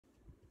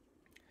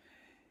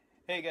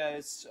Hey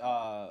guys,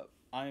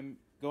 I'm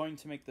going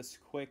to make this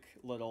quick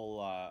little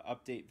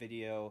update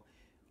video.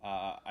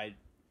 I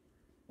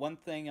one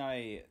thing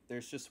I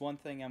There's just one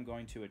thing I'm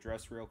going to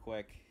address real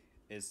quick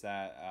is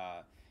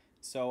that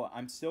so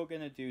I'm still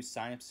gonna do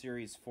Sign Up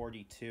Series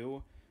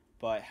 42,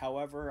 but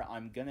however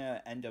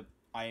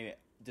I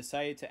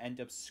decided to end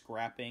up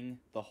scrapping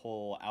the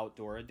whole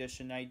outdoor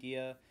edition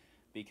idea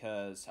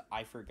because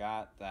I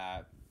forgot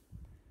that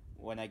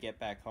when I get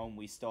back home,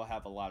 we still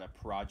have a lot of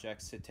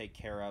projects to take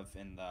care of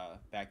in the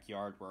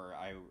backyard where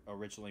I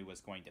originally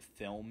was going to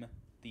film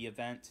the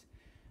event.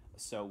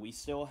 So we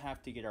still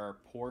have to get our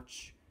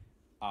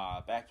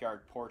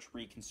backyard porch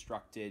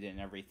reconstructed and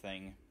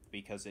everything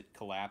because it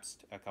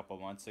collapsed a couple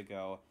months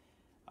ago.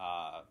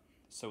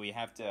 So we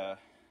have to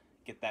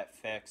get that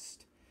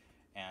fixed,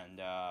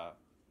 and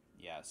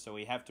so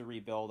we have to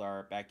rebuild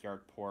our backyard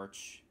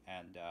porch,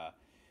 and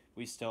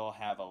we still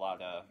have a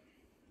lot of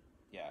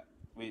yeah,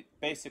 we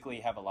basically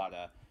have a lot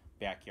of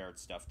backyard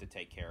stuff to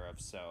take care of.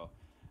 So,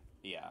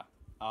 yeah.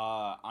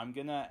 I'm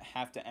gonna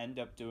have to end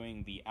up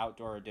doing the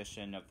outdoor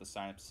edition of the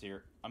sign up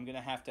series. I'm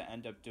gonna have to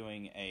end up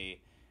doing a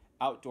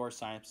outdoor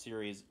sign up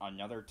series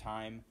another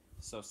time.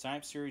 So, sign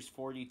up series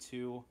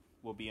 42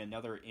 will be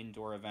another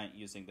indoor event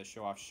using the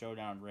Show Off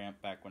Showdown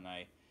ramp back when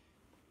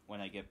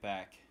I get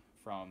back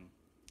from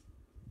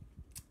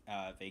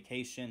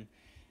vacation.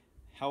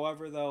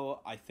 However, though,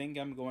 I think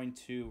I'm going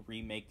to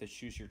remake the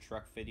Choose Your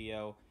Truck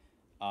video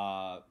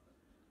uh,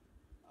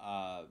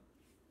 uh,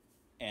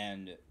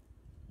 and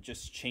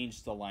just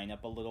change the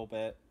lineup a little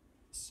bit.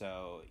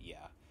 So,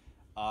 yeah.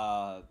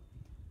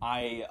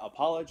 I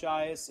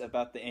apologize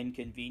about the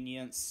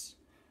inconvenience.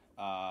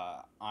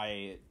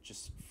 I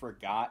just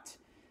forgot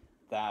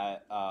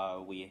that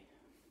we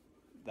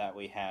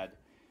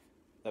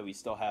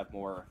still have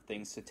more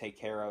things to take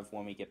care of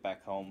when we get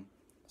back home.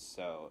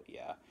 So,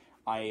 yeah.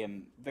 I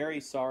am very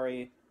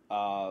sorry.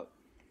 I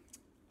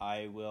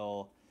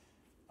will.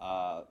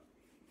 Uh,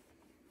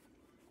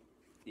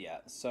 yeah.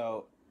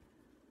 So,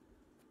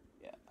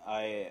 yeah.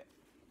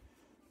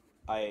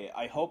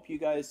 I hope you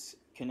guys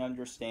can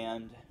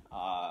understand.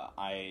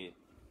 I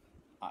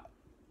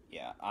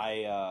yeah.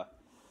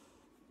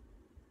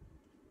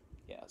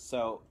 Yeah.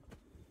 So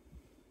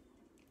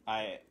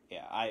I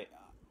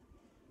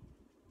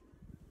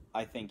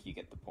I think you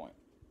get the point.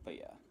 But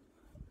yeah.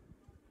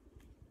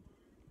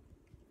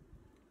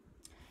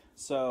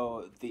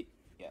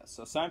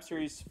 So Slime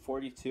Series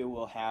 42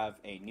 will have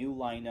a new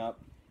lineup,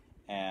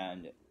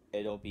 and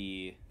it'll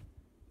be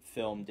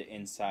filmed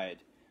inside,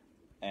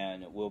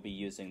 and we'll be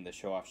using the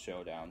Show Off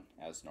Showdown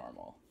as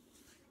normal.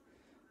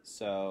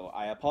 So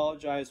I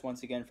apologize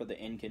once again for the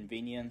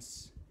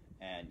inconvenience,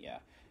 and yeah,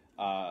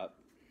 uh,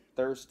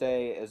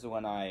 Thursday is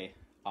when I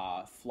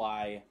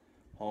fly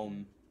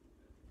home,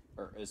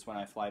 or is when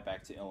I fly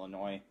back to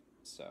Illinois.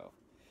 So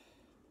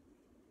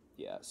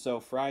yeah, so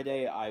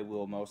Friday I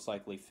will most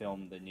likely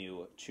film the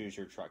new Choose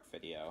Your Truck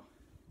video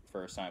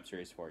for Sign Up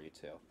Series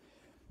 42.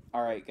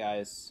 Alright,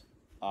 guys.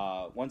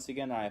 Once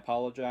again, I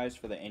apologize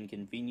for the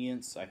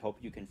inconvenience. I hope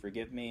you can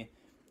forgive me.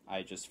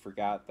 I just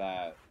forgot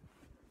that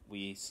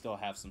we still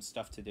have some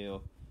stuff to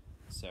do.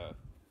 So,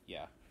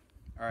 yeah.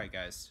 Alright,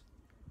 guys.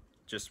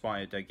 Just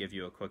wanted to give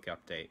you a quick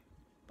update.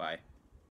 Bye.